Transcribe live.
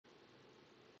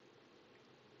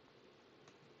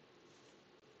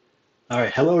All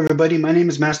right, hello everybody. My name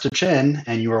is Master Chen,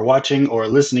 and you are watching or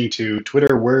listening to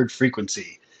Twitter Word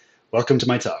Frequency. Welcome to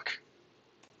my talk.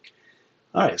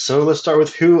 All right, so let's start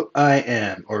with who I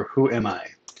am, or who am I?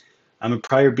 I'm a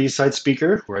prior B-side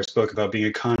speaker where I spoke about being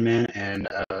a con man and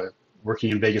working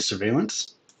in Vegas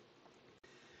surveillance.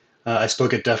 I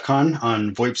spoke at DEF CON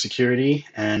on VoIP security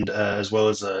and as well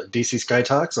as DC Sky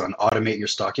Talks on automate your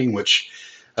stalking, which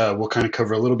we'll kind of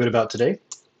cover a little bit about today.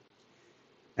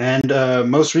 And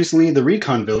most recently, the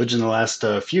Recon Village in the last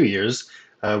few years,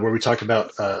 where we talked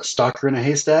about Stalker in a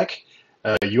Haystack,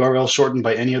 URL shortened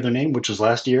by any other name, which was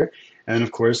last year, and then,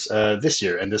 of course, this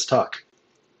year and this talk.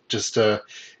 Just,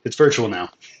 it's virtual now.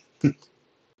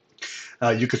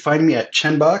 You could find me at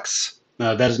Chenbox.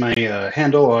 That is my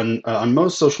handle on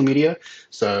most social media,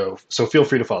 so feel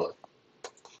free to follow.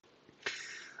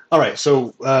 All right,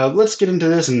 so let's get into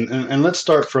this, and let's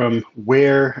start from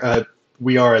where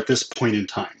we are at this point in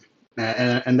time,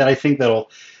 and that I think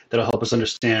that'll help us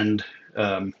understand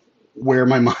where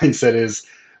my mindset is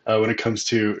when it comes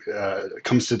to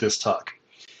this talk.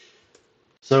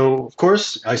 So, of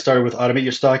course, I started with Automate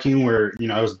Your Stalking, where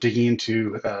I was digging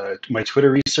into my Twitter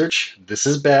research. This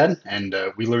is bad, and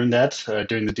we learned that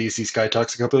during the DC Sky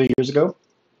Talks a couple of years ago.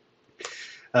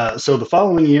 So the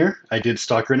following year, I did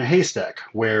Stalker in a Haystack,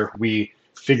 where we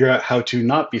figure out how to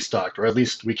not be stalked, or at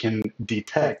least we can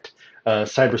detect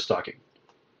cyber stalking,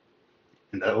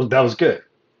 and that was good.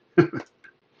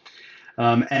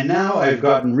 And now I've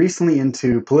gotten recently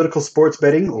into political sports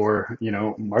betting, or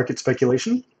market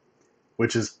speculation,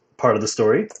 which is part of the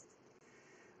story,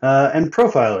 and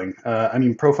profiling. I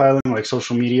mean profiling like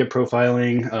social media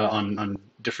profiling on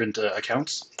different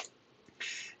accounts.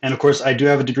 And of course, I do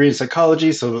have a degree in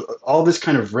psychology, so all this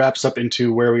kind of wraps up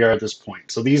into where we are at this point.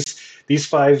 So these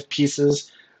 5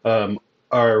 pieces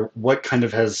are what kind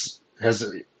of has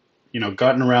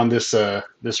gotten around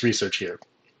this research here.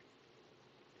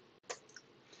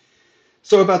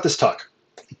 So about this talk,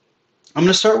 I'm going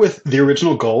to start with the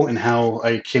original goal and how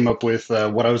I came up with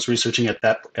what I was researching at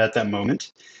that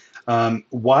moment,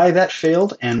 why that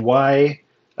failed, and why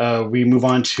we move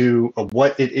on to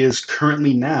what it is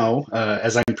currently now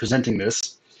as I'm presenting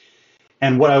this,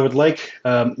 and what I would like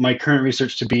my current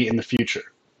research to be in the future.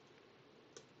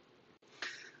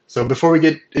 So before we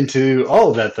get into all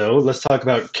of that, though, let's talk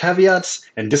about caveats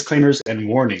and disclaimers and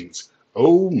warnings.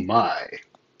 Oh my.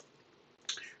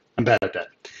 I'm bad at that.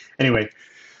 Anyway,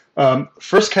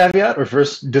 first caveat or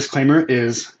first disclaimer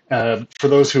is, for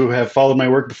those who have followed my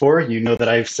work before, you know that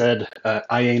I've said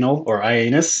IANAL or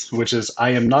IANUS, which is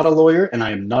I am not a lawyer and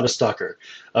I am not a stalker.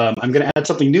 I'm going to add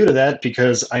something new to that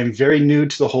because I am very new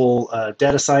to the whole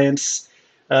data science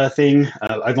thing.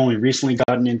 I've only recently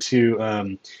gotten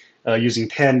into using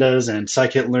pandas and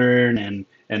scikit-learn and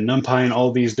NumPy and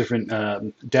all these different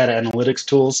data analytics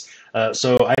tools.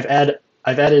 So I've added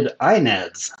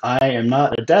INADS. I am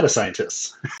not a data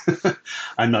scientist.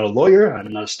 I'm not a lawyer,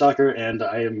 I'm not a stalker, and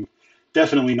I am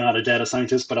definitely not a data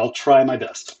scientist, but I'll try my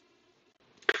best.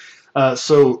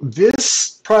 So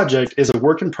this project is a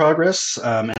work in progress,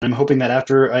 and I'm hoping that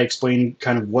after I explain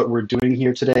kind of what we're doing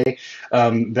here today,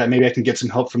 that maybe I can get some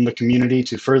help from the community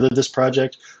to further this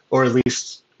project, or at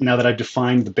least now that I've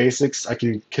defined the basics, I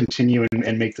can continue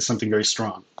and make this something very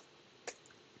strong.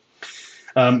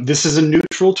 This is a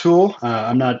neutral tool.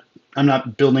 I'm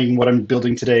not building what I'm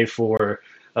building today for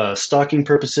stalking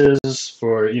purposes.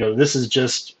 This is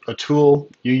just a tool.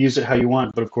 You use it how you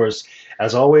want. But of course,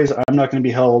 as always, I'm not going to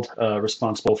be held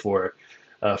responsible for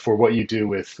what you do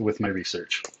with my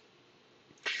research.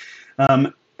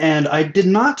 And I did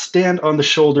not stand on the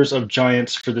shoulders of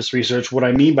giants for this research. What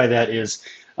I mean by that is,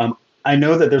 I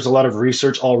know that there's a lot of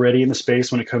research already in the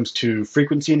space when it comes to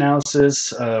frequency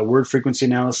analysis, word frequency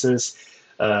analysis,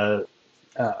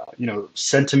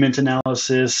 sentiment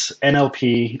analysis,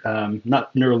 NLP,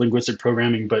 not neurolinguistic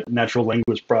programming, but natural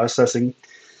language processing.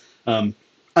 I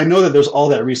know that there's all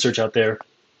that research out there,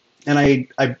 and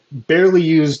I barely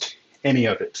used any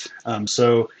of it. I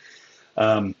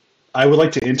would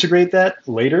like to integrate that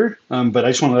later, but I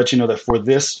just want to let you know that for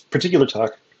this particular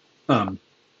talk,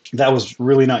 that was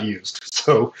really not used.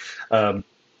 So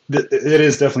it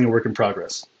is definitely a work in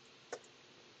progress.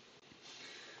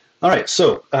 All right,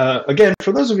 so again,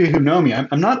 for those of you who know me,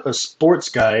 I'm not a sports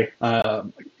guy.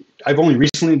 I've only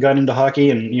recently gotten into hockey,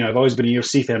 and I've always been a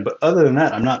UFC fan. But other than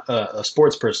that, I'm not a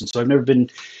sports person, so I've never been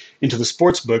into the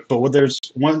sports book. But there's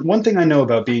one thing I know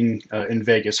about being in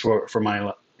Vegas for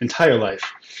my entire life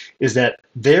is that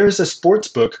there's a sports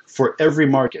book for every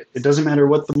market. It doesn't matter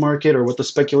what the market or what the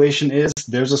speculation is.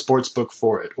 There's a sports book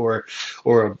for it, or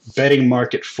a betting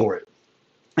market for it,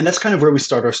 and that's kind of where we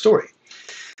start our story.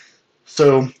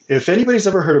 So if anybody's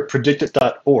ever heard of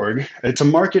predictit.org, it's a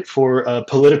market for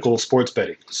political sports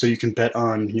betting. So you can bet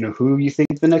on, who you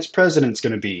think the next president's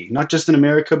going to be, not just in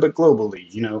America, but globally.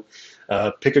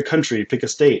 Pick a country, pick a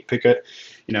state, pick a,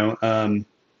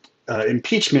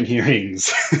 impeachment hearings,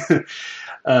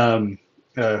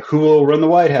 who will run the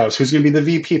White House, who's going to be the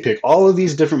VP pick. All of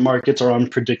these different markets are on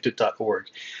predictit.org.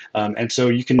 And so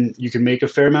you can make a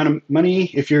fair amount of money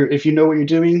if you know what you're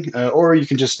doing, or you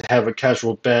can just have a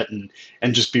casual bet and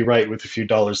just be right with a few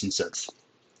dollars and cents.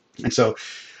 And so,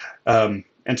 and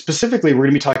specifically, we're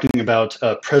going to be talking about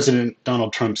President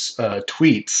Donald Trump's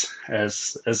tweets,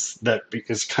 as that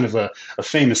is kind of a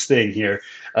famous thing here,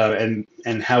 and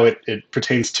how it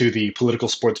pertains to the political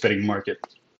sports betting market.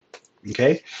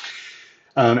 Okay.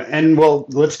 And well,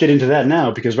 let's get into that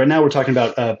now, because right now we're talking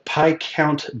about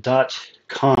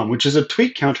PieCount.com, which is a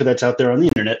tweet counter that's out there on the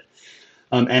internet.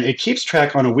 And it keeps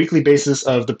track on a weekly basis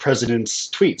of the president's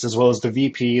tweets, as well as the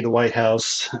VP, the White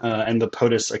House, and the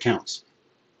POTUS accounts.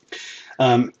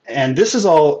 And this is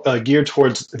all geared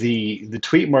towards the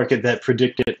tweet market that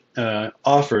Predictit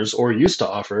offers, or used to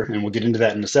offer, and we'll get into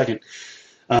that in a second.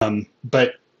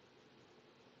 But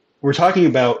we're talking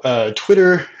about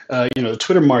Twitter,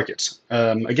 Twitter markets.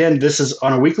 Again, this is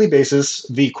on a weekly basis.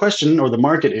 The question or the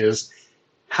market is,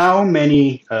 how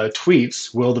many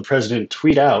tweets will the president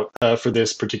tweet out for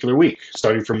this particular week,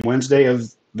 starting from Wednesday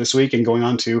of this week and going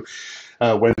on to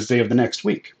Wednesday of the next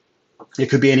week? It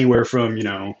could be anywhere from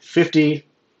 50,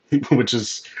 which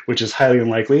is highly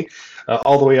unlikely,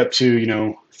 all the way up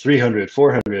to 300,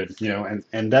 400,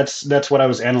 and that's what I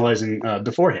was analyzing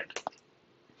beforehand.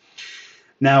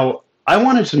 Now, I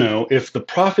wanted to know if the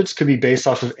profits could be based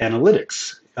off of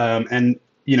analytics, and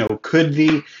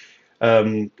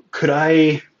could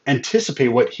I anticipate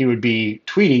what he would be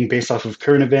tweeting based off of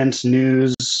current events,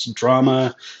 news,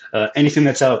 drama, anything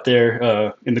that's out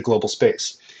there in the global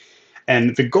space.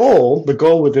 And the goal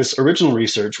with this original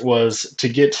research was to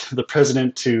get the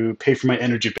president to pay for my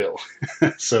energy bill.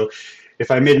 So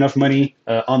if I made enough money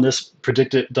on this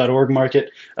predictit.org market,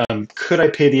 could I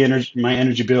pay my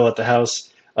energy bill at the house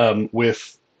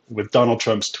with Donald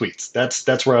Trump's tweets?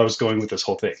 That's where I was going with this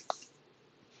whole thing.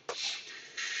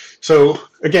 So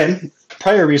again,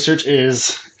 prior research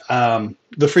is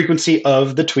the frequency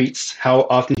of the tweets, how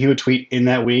often he would tweet in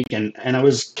that week, and I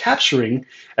was capturing,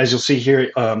 as you'll see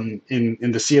here in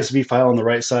the CSV file on the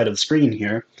right side of the screen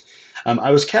here,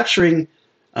 I was capturing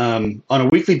on a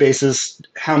weekly basis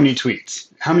how many tweets.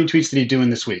 How many tweets did he do in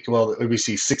this week? Well, we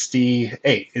see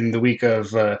 68 in the week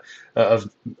of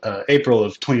April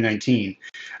of 2019.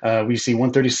 We see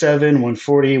 137,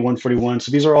 140, 141.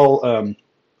 So these are all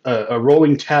a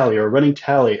rolling tally or a running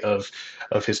tally of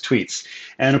his tweets.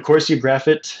 And of course, you graph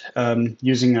it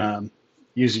using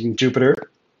Jupyter,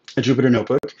 a Jupyter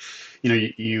notebook.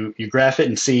 You graph it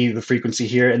and see the frequency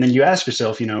here, and then you ask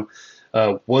yourself,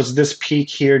 was this peak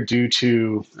here due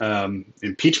to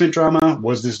impeachment drama?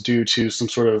 Was this due to some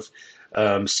sort of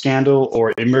scandal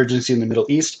or emergency in the Middle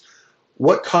East?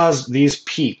 What caused these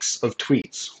peaks of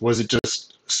tweets? Was it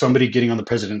just somebody getting on the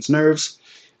president's nerves?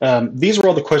 These were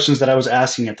all the questions that I was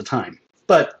asking at the time.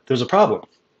 But there's a problem.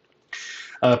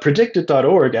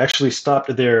 Predictit.org actually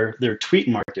stopped their tweet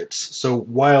markets. So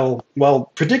while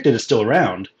Predictit is still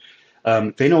around,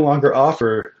 they no longer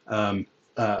offer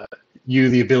you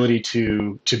the ability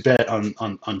to bet on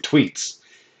tweets.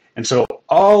 And so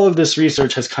all of this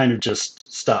research has kind of just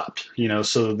stopped,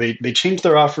 so they changed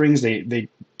their offerings. They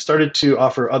started to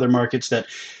offer other markets that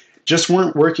just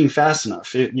weren't working fast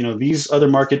enough. These other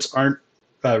markets aren't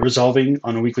resolving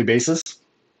on a weekly basis.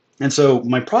 And so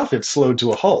my profits slowed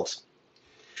to a halt.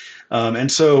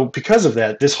 And so because of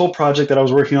that, this whole project that I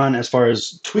was working on as far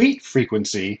as tweet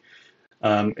frequency,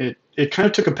 it kind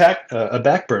of took a back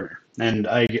burner. And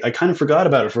I kind of forgot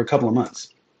about it for a couple of months.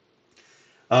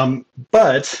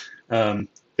 But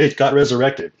it got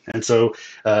resurrected. And so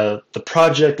the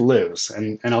project lives,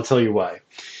 and I'll tell you why.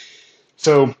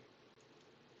 So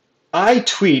I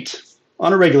tweet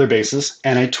on a regular basis,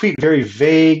 and I tweet very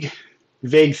vague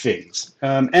things.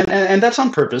 And that's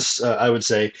on purpose, I would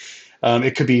say.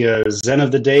 It could be a Zen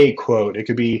of the Day quote. It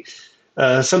could be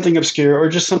something obscure or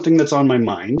just something that's on my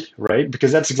mind, right?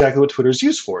 Because that's exactly what Twitter is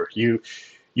used for. You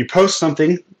post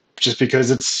something just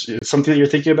because it's something that you're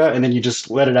thinking about, and then you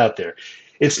just let it out there.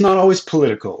 It's not always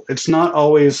political. It's not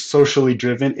always socially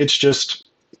driven. It's just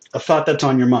a thought that's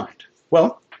on your mind.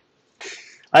 Well,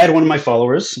 I had one of my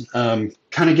followers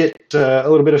kind of get a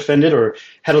little bit offended or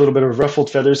had a little bit of ruffled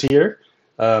feathers here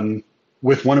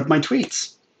with one of my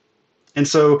tweets. And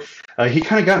so he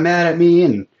kind of got mad at me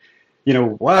and,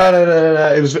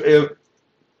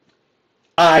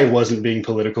 I wasn't being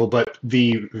political, but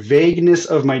the vagueness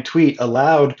of my tweet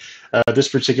allowed this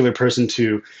particular person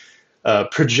to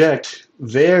project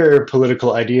their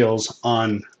political ideals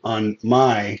on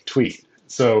my tweet.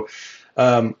 So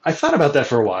I thought about that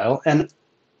for a while, and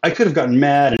I could have gotten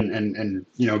mad and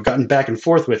you know gotten back and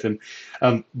forth with him,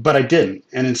 but I didn't.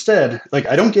 And instead, like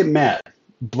I don't get mad,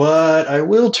 but I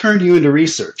will turn you into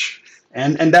research,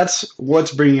 and that's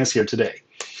what's bringing us here today.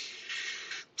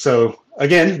 So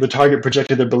again, the target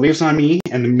projected their beliefs on me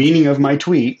and the meaning of my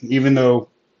tweet, even though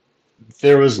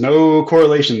there was no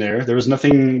correlation there. There was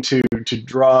nothing to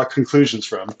draw conclusions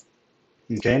from.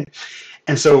 Okay,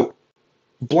 and so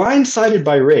blindsided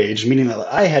by rage, meaning that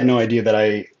I had no idea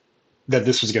that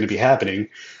this was going to be happening.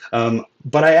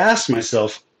 But I asked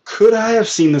myself, could I have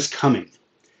seen this coming?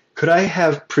 Could I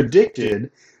have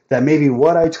predicted that maybe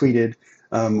what I tweeted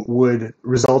would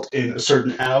result in a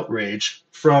certain outrage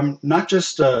from not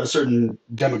just a certain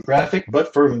demographic,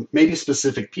 but for maybe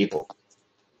specific people?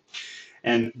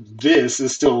 And this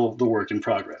is still the work in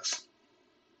progress.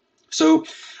 So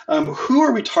who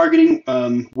are we targeting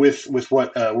with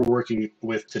what we're working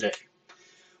with today?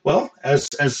 Well, as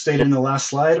stated in the last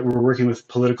slide, we're working with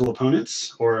political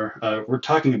opponents, or we're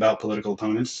talking about political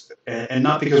opponents, and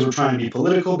not because we're trying to be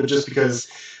political, but just because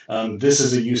this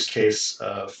is a use case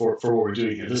for what we're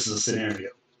doing here. This is a scenario.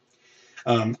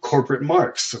 Corporate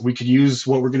marks. We could use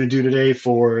what we're going to do today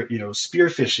for spear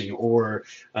phishing, or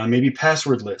maybe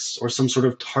password lists, or some sort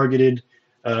of targeted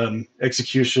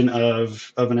execution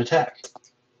of an attack.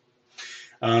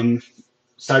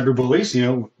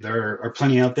 Cyberbullies, there are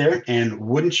plenty out there, and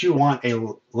wouldn't you want a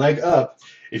leg up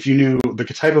if you knew the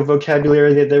type of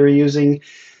vocabulary that they were using,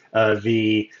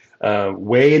 the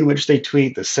way in which they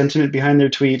tweet, the sentiment behind their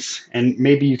tweets, and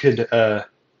maybe you could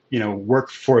work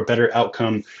for a better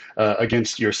outcome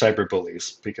against your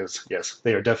cyberbullies, because yes,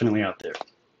 they are definitely out there.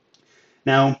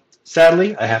 Now,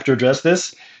 sadly, I have to address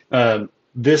this.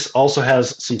 This also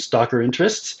has some stalker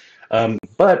interests,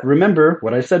 but remember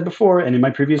what I said before and in my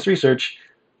previous research.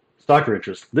 Stalker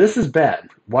interest. This is bad.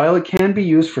 While it can be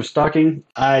used for stalking,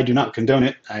 I do not condone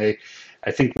it. I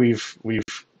think we've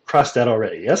crossed that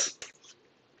already. Yes.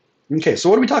 Okay. So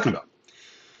what are we talking about?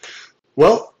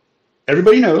 Well,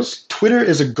 everybody knows Twitter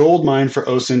is a gold mine for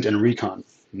OSINT and Recon.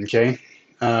 Okay,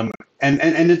 and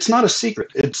it's not a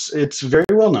secret. It's very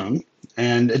well known,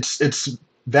 and it's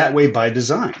that way by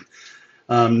design.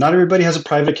 Not everybody has a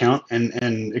private account, and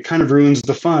it kind of ruins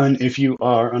the fun if you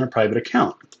are on a private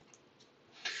account.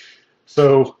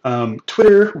 So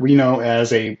Twitter, we know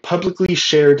as a publicly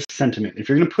shared sentiment. If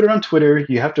you're going to put it on Twitter,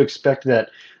 you have to expect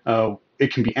that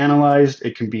it can be analyzed,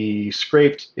 it can be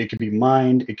scraped, it can be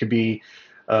mined, it could be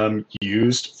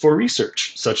used for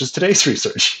research, such as today's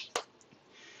research.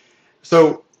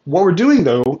 So what we're doing,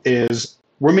 though, is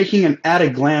we're making an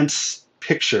at-a-glance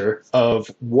picture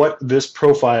of what this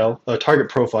profile, target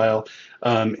profile,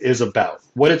 is about,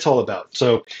 what it's all about.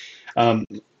 So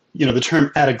the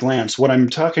term at a glance, what I'm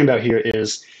talking about here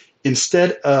is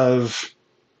instead of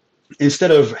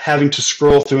having to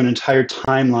scroll through an entire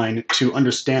timeline to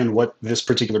understand what this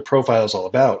particular profile is all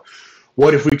about,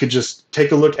 what if we could just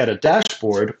take a look at a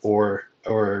dashboard or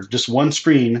just one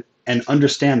screen and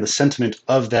understand the sentiment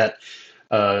of that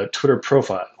Twitter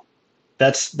profile?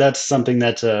 That's something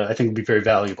that I think would be very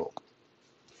valuable.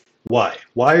 Why?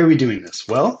 Why are we doing this?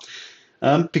 Well,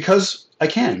 because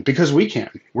because we can.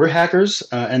 We're hackers,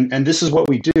 and this is what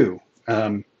we do.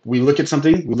 We look at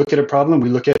something, we look at a problem, we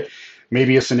look at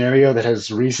maybe a scenario that has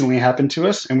recently happened to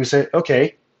us, and we say,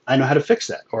 okay, I know how to fix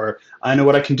that, or I know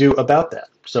what I can do about that.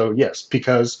 So yes,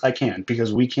 because I can,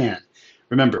 because we can.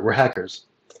 Remember, we're hackers.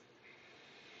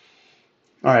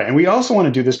 All right, and we also want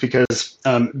to do this because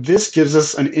this gives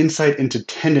us an insight into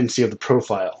tendency of the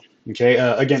profile. Okay,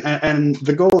 again, and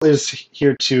the goal is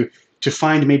here to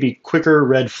find maybe quicker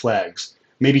red flags,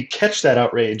 maybe catch that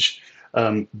outrage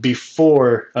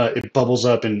before it bubbles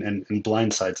up and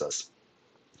blindsides us.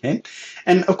 Okay,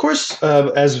 and of course,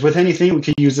 as with anything, we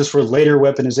could use this for later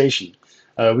weaponization.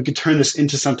 We could turn this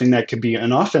into something that could be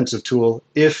an offensive tool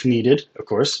if needed, of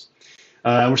course.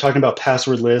 We're talking about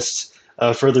password lists,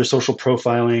 further social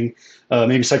profiling,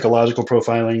 maybe psychological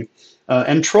profiling,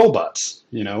 and troll bots.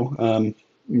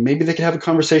 Maybe they could have a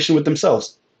conversation with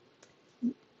themselves.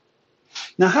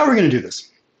 Now, how are we going to do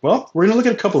this? Well, we're going to look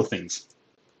at a couple of things.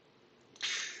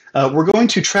 We're going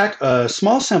to track a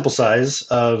small sample size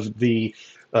of the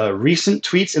recent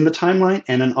tweets in the timeline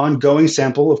and an ongoing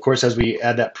sample, of course, as we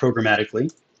add that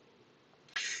programmatically.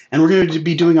 And we're going to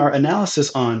be doing our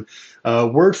analysis on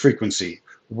word frequency,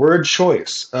 word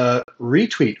choice,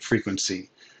 retweet frequency,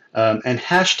 and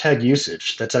hashtag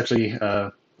usage. That's actually,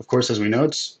 of course, as we know,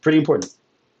 it's pretty important.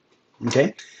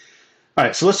 Okay. All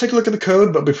right, so let's take a look at the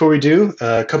code, but before we do,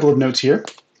 a couple of notes here.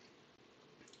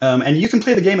 And you can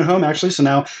play the game at home, actually. So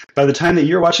now, by the time that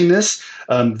you're watching this,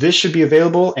 this should be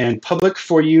available and public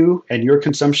for you and your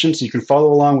consumption, so you can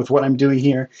follow along with what I'm doing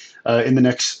here in the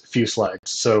next few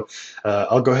slides. So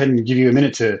I'll go ahead and give you a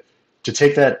minute to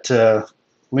take that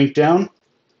link down,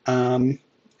 and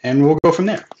we'll go from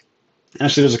there.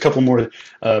 Actually, there's a couple more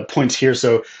points here.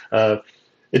 So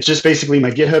it's just basically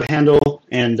my GitHub handle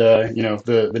and the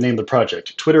name of the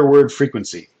project, Twitter word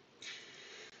Phrequency.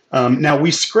 Now I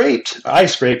scraped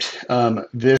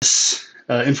this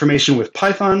information with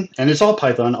Python, and it's all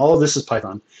Python. All of this is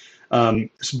Python.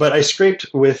 But I scraped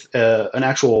with an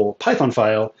actual Python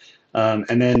file,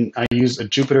 and then I used a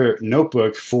Jupyter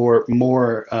notebook for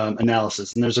more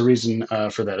analysis. And there's a reason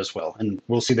for that as well. And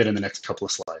we'll see that in the next couple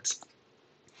of slides.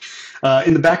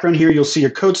 In the background here, you'll see a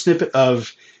code snippet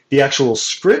of the actual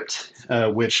script,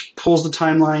 which pulls the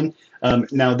timeline.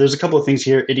 Now, there's a couple of things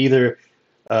here. It either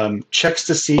checks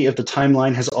to see if the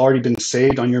timeline has already been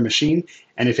saved on your machine,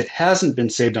 and if it hasn't been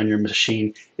saved on your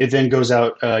machine, it then goes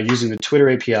out using the Twitter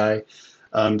API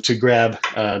to grab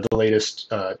the latest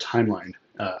timeline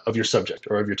of your subject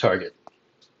or of your target.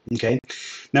 Okay.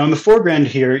 Now in the foreground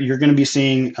here, you're going to be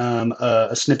seeing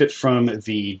a snippet from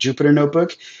the Jupyter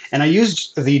Notebook, and I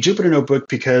used the Jupyter Notebook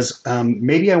because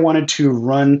maybe I wanted to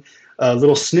run a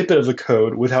little snippet of the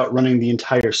code without running the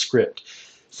entire script.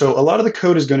 So a lot of the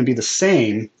code is going to be the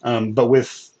same, but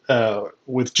with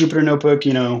Jupyter Notebook,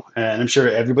 and I'm sure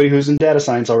everybody who's in data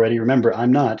science already, remember,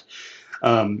 I'm not.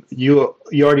 You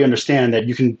already understand that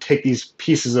you can take these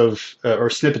pieces of or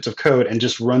snippets of code and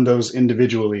just run those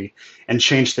individually and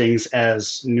change things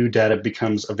as new data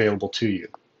becomes available to you.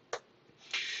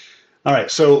 All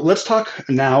right, so let's talk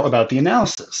now about the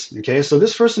analysis. Okay, so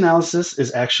this first analysis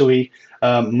is actually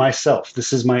myself.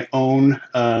 This is my own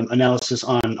analysis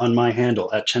on my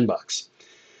handle at Chenbox.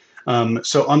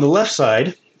 So on the left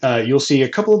side, you'll see a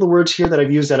couple of the words here that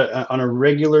I've used on a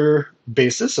regular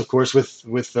basis. Of course, with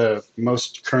the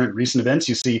most current recent events,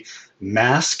 you see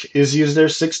mask is used there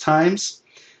 6 times.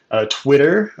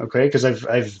 Twitter, okay, because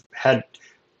I've had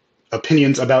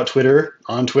opinions about Twitter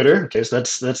on Twitter. Okay, so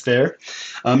that's there.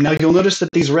 Now you'll notice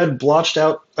that these red blotched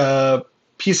out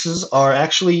pieces are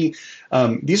actually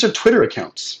these are Twitter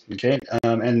accounts. Okay,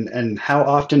 and how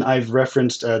often I've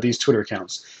referenced these Twitter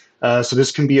accounts. So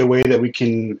this can be a way that we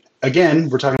can, again,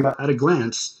 we're talking about at a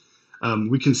glance,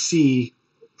 we can see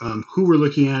who we're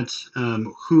looking at,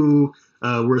 who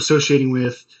we're associating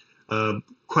with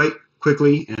quite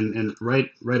quickly and right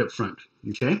up front.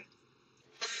 Okay.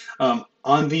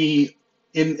 In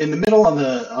the middle on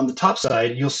the top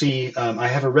side, you'll see I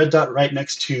have a red dot right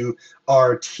next to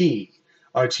RT.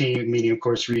 RT meaning, of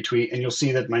course, retweet, and you'll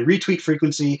see that my retweet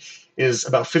frequency is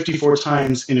about 54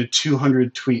 times in a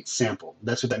 200 tweet sample.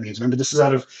 That's what that means. Remember, this is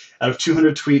out of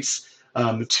 200 tweets.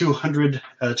 200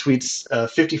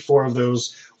 tweets, 54 of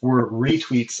those were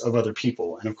retweets of other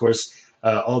people, and of course,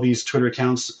 all these Twitter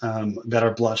accounts that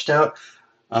are blotched out.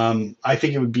 I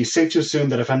think it would be safe to assume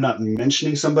that if I'm not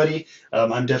mentioning somebody,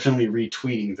 I'm definitely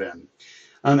retweeting them.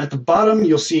 At the bottom,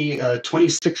 you'll see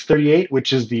 2638,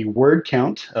 which is the word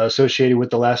count associated with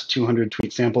the last 200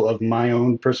 tweet sample of my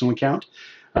own personal account.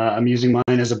 I'm using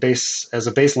mine as a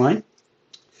baseline.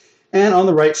 And on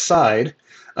the right side,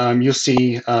 you'll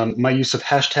see my use of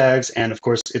hashtags and, of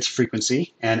course, its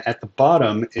frequency. And at the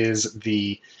bottom is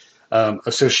the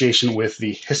association with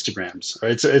the histograms.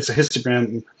 It's a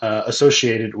histogram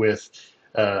associated with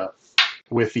the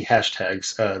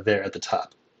hashtags there at the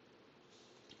top.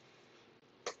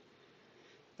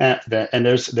 And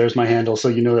there's my handle, so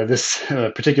you know that this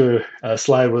particular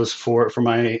slide was for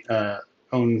my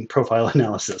own profile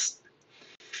analysis.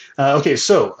 Okay,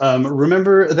 so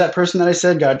remember that person that I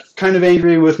said got kind of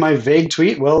angry with my vague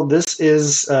tweet? Well, this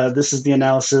is the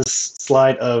analysis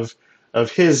slide of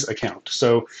his account.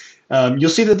 So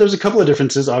you'll see that there's a couple of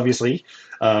differences, obviously,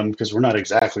 because we're not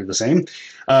exactly the same.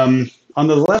 On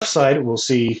the left side, we'll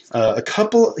see a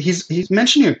couple. He's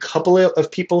mentioning a couple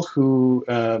of people who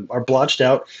are blotched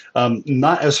out,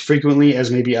 not as frequently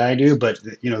as maybe I do, but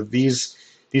these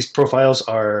profiles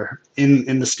are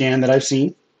in the scan that I've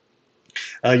seen.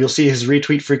 You'll see his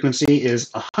retweet frequency is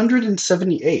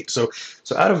 178. So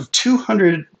out of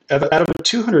a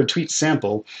 200 tweet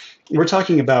sample, we're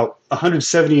talking about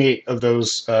 178 of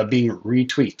those being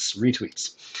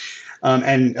retweets.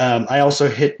 And I also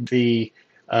hit the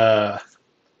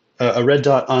a red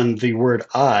dot on the word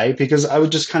I because I was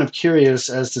just kind of curious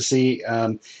as to see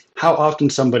how often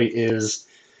somebody is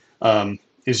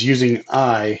using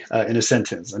I in a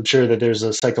sentence. I'm sure that there's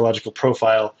a psychological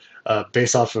profile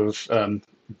based off of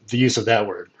the use of that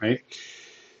word, right?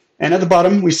 And at the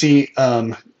bottom, we see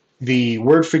the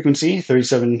word frequency,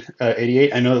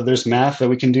 3788. I know that there's math that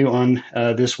we can do on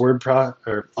this word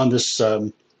or on this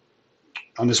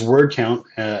word count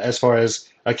as far as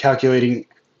calculating,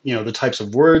 the types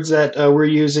of words that we're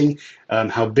using,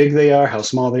 how big they are, how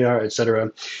small they are,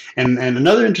 etc. And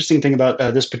another interesting thing about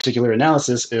this particular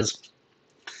analysis is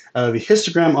the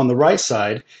histogram on the right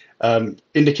side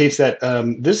indicates that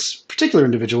this particular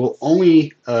individual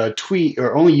only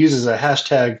only uses a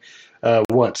hashtag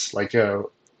once, like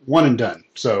one and done.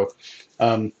 So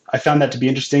I found that to be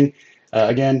interesting.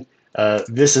 Again,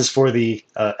 this is for the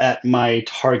at my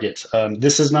target.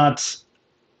 This is not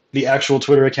the actual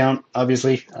Twitter account,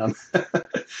 obviously,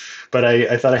 but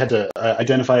I thought I had to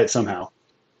identify it somehow.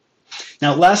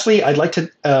 Now, lastly, I'd like to,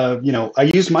 I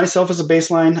used myself as a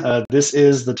baseline. This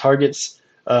is the target's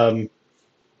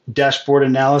dashboard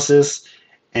analysis,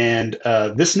 and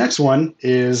this next one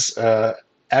is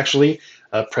actually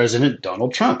President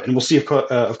Donald Trump, and we'll see, of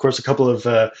course, a couple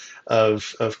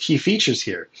of key features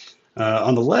here.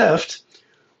 On the left,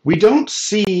 we don't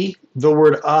see the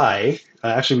word I.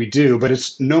 Actually, we do, but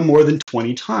it's no more than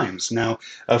 20 times. Now,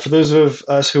 for those of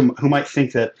us who might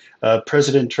think that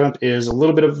President Trump is a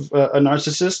little bit of a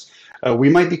narcissist, we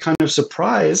might be kind of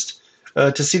surprised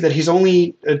to see that he's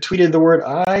only tweeted the word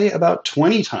I about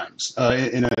 20 times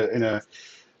in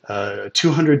a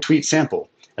 200 tweet sample.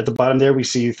 At the bottom there, we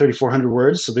see 3,400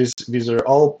 words. So these are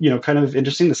all kind of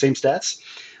interesting, the same stats.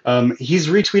 He's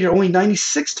retweeted only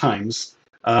 96 times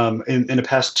in a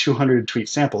past 200 tweet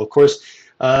sample. Of course,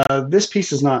 this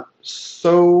piece is not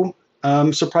so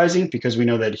surprising because we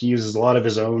know that he uses a lot of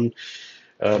his own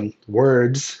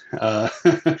words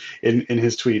in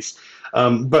his tweets.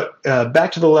 But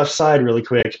back to the left side really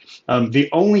quick, the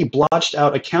only blotched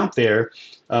out account there,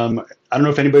 I don't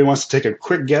know if anybody wants to take a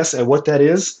quick guess at what that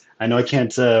is. I know I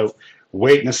can't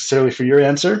wait necessarily for your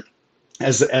answer,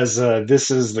 as this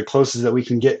is the closest that we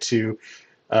can get to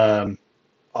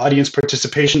audience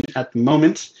participation at the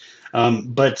moment.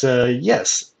 But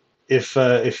yes,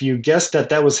 if you guessed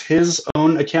that was his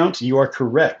own account, you are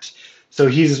correct. So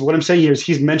what I'm saying here is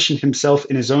he's mentioned himself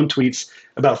in his own tweets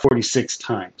about 46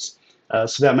 times.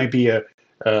 So that might be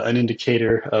an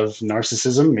indicator of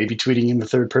narcissism, maybe tweeting in the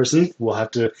third person. We'll have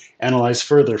to analyze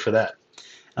further for that.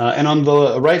 And on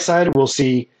the right side, we'll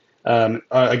see,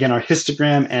 again, our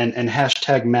histogram and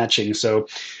hashtag matching. So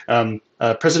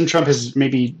President Trump has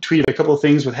maybe tweeted a couple of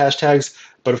things with hashtags,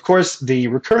 but of course, the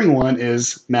recurring one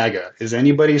is MAGA. Is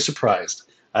anybody surprised?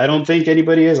 I don't think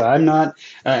anybody is. I'm not.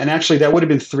 And actually, that would have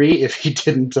been 3 if he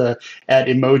didn't add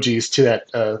emojis to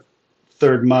that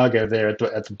third MAGA there at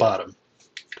the bottom.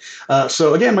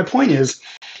 So again, my point is,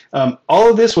 all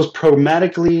of this was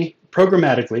programmatically,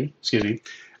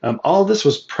 all of this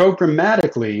was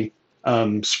programmatically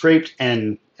scraped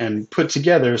and put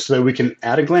together so that we can,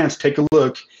 at a glance, take a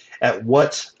look at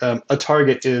what a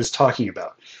target is talking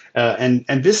about.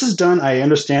 And this is done. I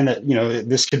understand that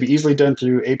this could be easily done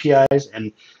through APIs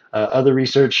and other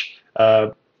research.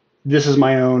 This is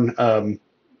my own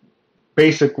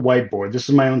basic whiteboard. This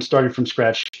is my own starting from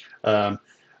scratch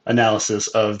analysis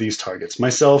of these targets.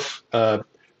 Myself,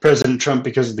 President Trump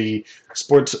because of the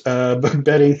sports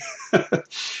betting,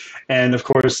 and of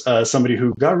course somebody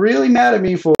who got really mad at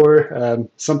me for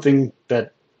something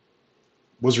that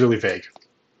was really vague.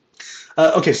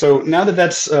 Okay, so now that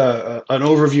that's an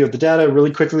overview of the data,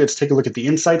 really quickly, let's take a look at the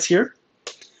insights here.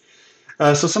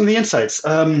 So some of the insights.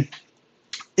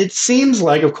 It seems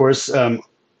like, of course,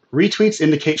 retweets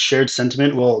indicate shared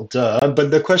sentiment. Well, duh.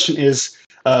 But the question is,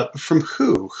 from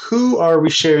who? Who are we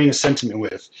sharing a sentiment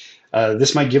with?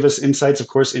 This might give us insights, of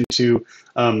course, into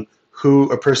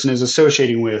who a person is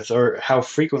associating with, or how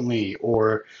frequently,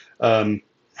 or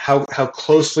how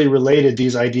closely related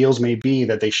these ideals may be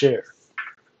that they share,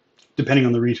 depending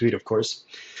on the retweet, of course.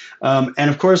 And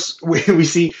of course, we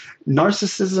see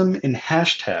narcissism in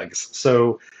hashtags.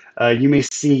 So you may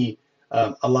see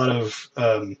a lot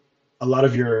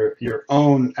of your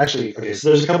own. Actually, okay. So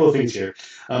there's a couple of things here.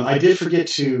 I did forget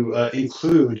to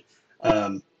include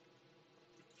a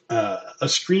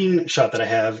screenshot that I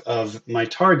have of my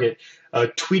target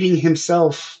tweeting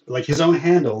himself, like his own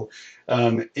handle,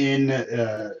 in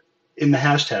the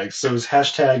hashtags. So his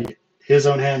hashtag, his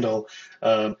own handle.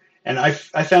 And I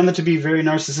found that to be very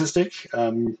narcissistic,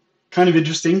 kind of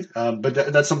interesting, but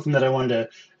that's something that I wanted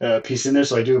to piece in there,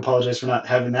 so I do apologize for not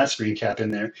having that screen cap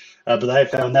in there, but I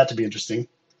found that to be interesting,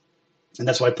 and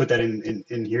that's why I put that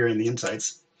in here in the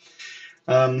insights.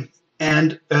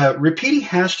 And repeating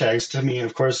hashtags, to me,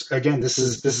 of course, again, this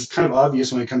is kind of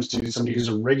obvious when it comes to somebody who's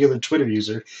a regular Twitter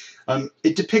user.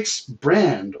 It depicts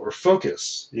brand or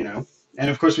focus, And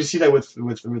of course, we see that with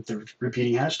the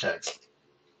repeating hashtags.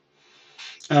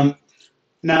 Um,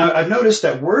 Now, I've noticed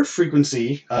that word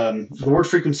frequency, the word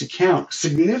frequency count,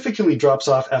 significantly drops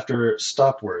off after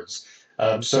stop words.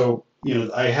 So,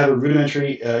 I have a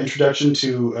rudimentary introduction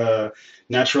to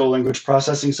natural language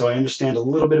processing, so I understand a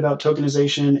little bit about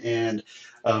tokenization and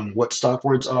what stop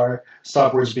words are.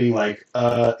 Stop words being like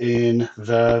in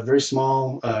the very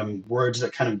small words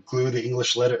that kind of glue the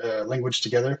English language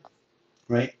together,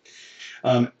 right?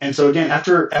 And so again,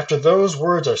 after those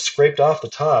words are scraped off the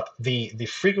top, the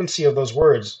frequency of those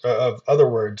words of other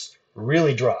words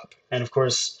really drop. And of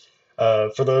course,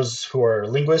 for those who are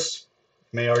linguists,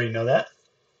 may already know that.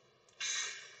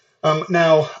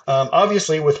 Now,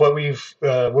 obviously, with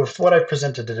what I've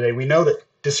presented today, we know that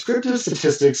descriptive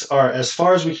statistics are as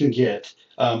far as we can get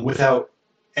without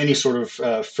any sort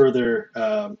of further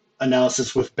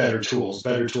analysis with better tools.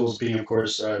 Better tools being, of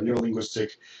course, neurolinguistic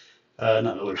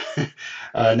not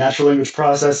natural language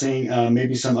processing,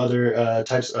 maybe some other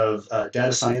types of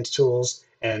data science tools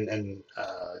and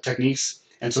techniques.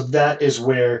 And so that is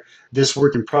where this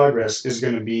work in progress is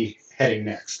going to be heading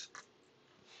next.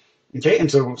 Okay,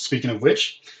 and so speaking of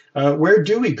which, where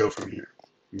do we go from here?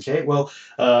 Okay, well,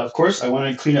 of course, I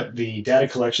want to clean up the data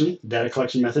collection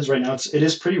methods. Right now, it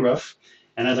is pretty rough,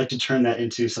 and I'd like to turn that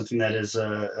into something that is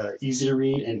easy to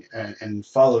read and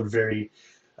followed very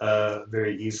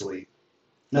easily.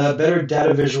 Better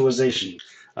data visualization.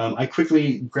 I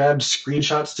quickly grabbed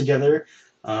screenshots together,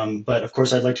 but of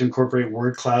course I'd like to incorporate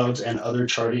word clouds and other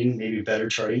charting, maybe better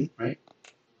charting, right?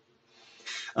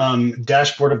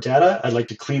 Dashboard of data, I'd like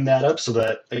to clean that up so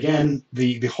that, again,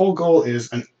 the whole goal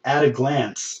is an at a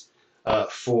glance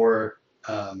for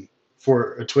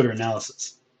a Twitter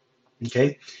analysis.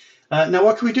 Okay. Now,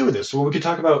 what can we do with this? Well, we could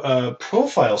talk about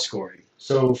profile scoring.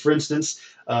 So, for instance,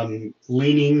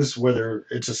 leanings, whether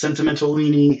it's a sentimental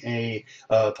leaning, a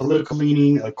political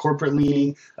leaning, a corporate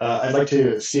leaning. I'd like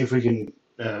to see if we can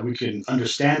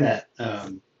understand that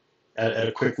at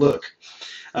a quick look.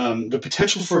 The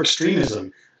potential for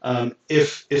extremism.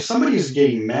 If somebody's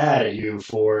getting mad at you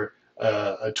for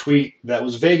a tweet that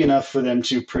was vague enough for them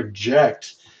to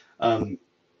project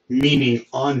meaning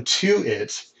onto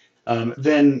it,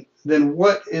 then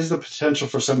what is the potential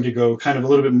for somebody to go kind of a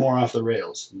little bit more off the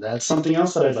rails? That's something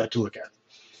else that I'd like to look at.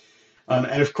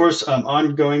 And of course,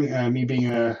 ongoing, me being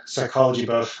a psychology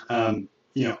buff,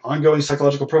 ongoing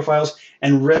psychological profiles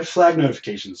and red flag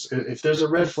notifications. If there's a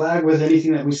red flag with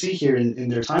anything that we see here in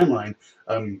their timeline,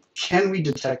 can we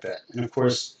detect that? And of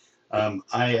course, I'm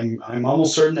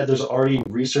almost certain that there's already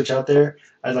research out there.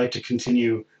 I'd like to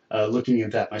continue looking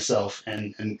at that myself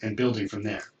and building from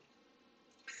there.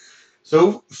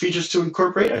 So features to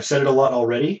incorporate, I've said it a lot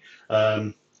already.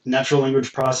 Natural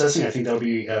language processing, I think that'll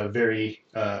be a very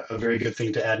good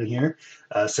thing to add in here.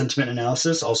 Sentiment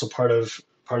analysis, also part of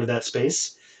that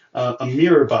space. A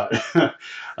mirror bot.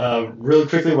 Really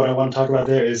quickly, what I want to talk about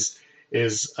there is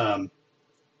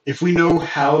if we know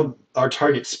how our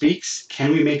target speaks,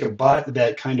 can we make a bot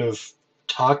that kind of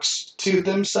talks to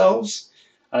themselves?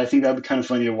 I think that would be kind of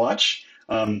funny to watch.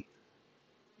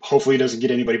 Hopefully it doesn't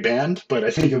get anybody banned, but I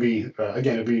think it'll be,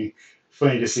 again, it'll be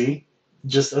funny to see.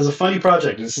 Just as a funny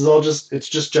project. This is all it's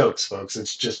just jokes, folks.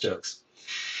 It's just jokes.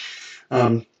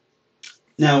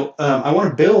 Now, I want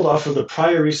to build off of the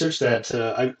prior research that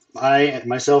I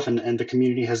myself and the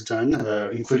community has done,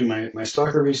 including my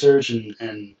stalker research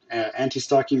and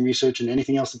anti-stalking research and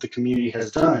anything else that the community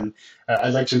has done.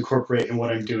 I'd like to incorporate in what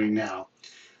I'm doing now.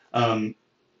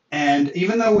 And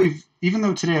even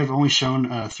though today I've only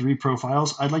shown 3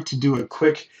 profiles, I'd like to do a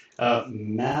quick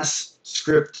mass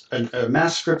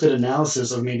scripted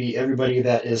analysis of maybe everybody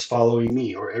that is following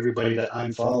me or everybody that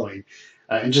I'm following,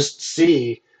 and just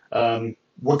see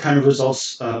what kind of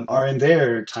results are in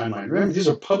their timeline. Remember, these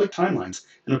are public timelines,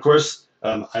 and of course,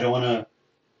 I don't want to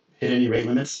hit any rate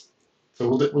limits, so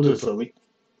we'll do it slowly.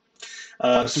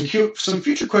 Some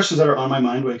future questions that are on my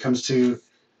mind when it comes to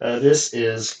this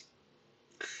is,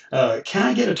 can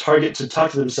I get a target to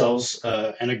talk to themselves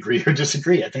and agree or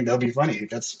disagree? I think that would be funny.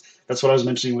 That's what I was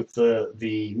mentioning with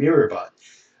the mirror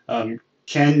bot.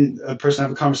 Can a person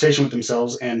have a conversation with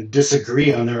themselves and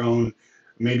disagree on their own,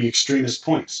 maybe extremist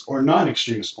points or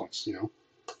non-extremist points?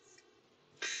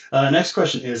 Next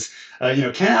question is,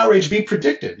 can outrage be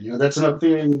predicted? That's another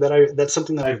thing that's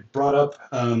something that I've brought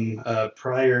up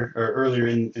prior or earlier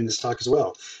in this talk as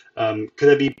well. Could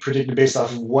that be predicted based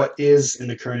off of what is in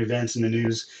the current events in the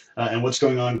news and what's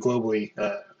going on globally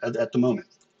at the moment?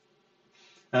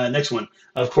 Next one.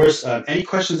 Of course, any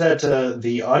questions that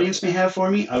the audience may have for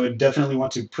me, I would definitely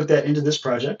want to put that into this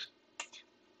project.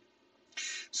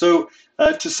 So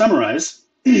to summarize,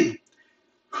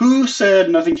 Who said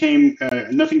nothing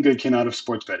good came out of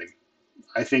sports betting?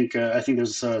 I think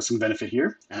there's some benefit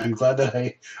here, and I'm glad that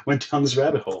I went down this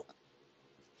rabbit hole.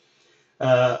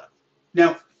 Uh,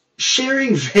 Now,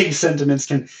 sharing vague sentiments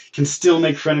can still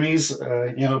make frenemies.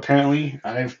 Apparently,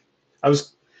 I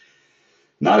was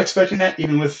not expecting that,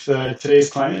 even with today's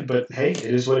climate. But hey,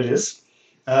 it is what it is.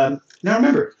 Now,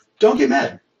 remember, don't get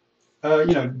mad.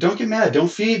 Don't get mad.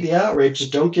 Don't feed the outrage.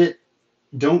 Just don't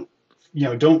don't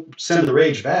send the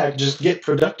rage back. Just get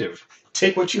productive.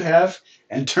 Take what you have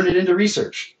and turn it into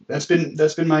research. That's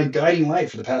been my guiding light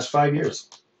for the past 5 years,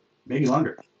 maybe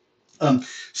longer. Um,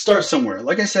 Start somewhere.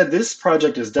 Like I said, this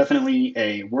project is definitely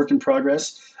a work in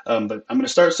progress, but I'm going to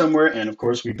start somewhere, and of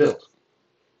course, we build.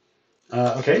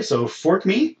 Okay, so fork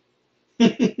me.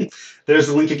 There's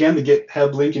the link again, the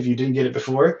GitHub link if you didn't get it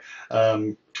before.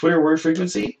 Twitter word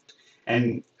frequency,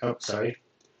 and oh, sorry,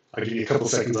 I'll give you a couple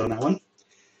seconds on that one.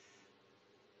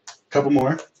 Couple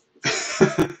more.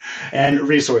 And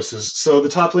resources. So the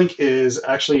top link is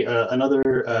actually another.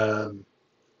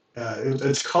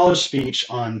 It's college speech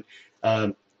on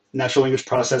natural language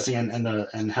processing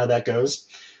and how that goes.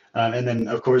 And then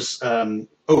of course,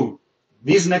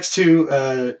 these next two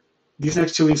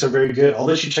links are very good. I'll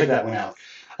let you check that one out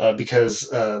because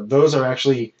those are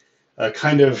actually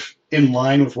kind of in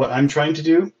line with what I'm trying to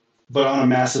do, but on a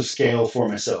massive scale for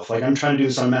myself. Like I'm trying to do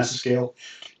this on a massive scale.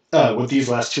 What these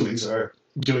last two links are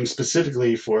doing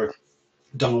specifically for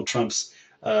Donald Trump's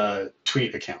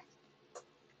tweet account.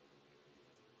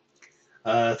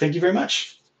 Thank you very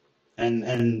much.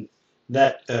 And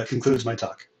that concludes my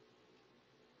talk.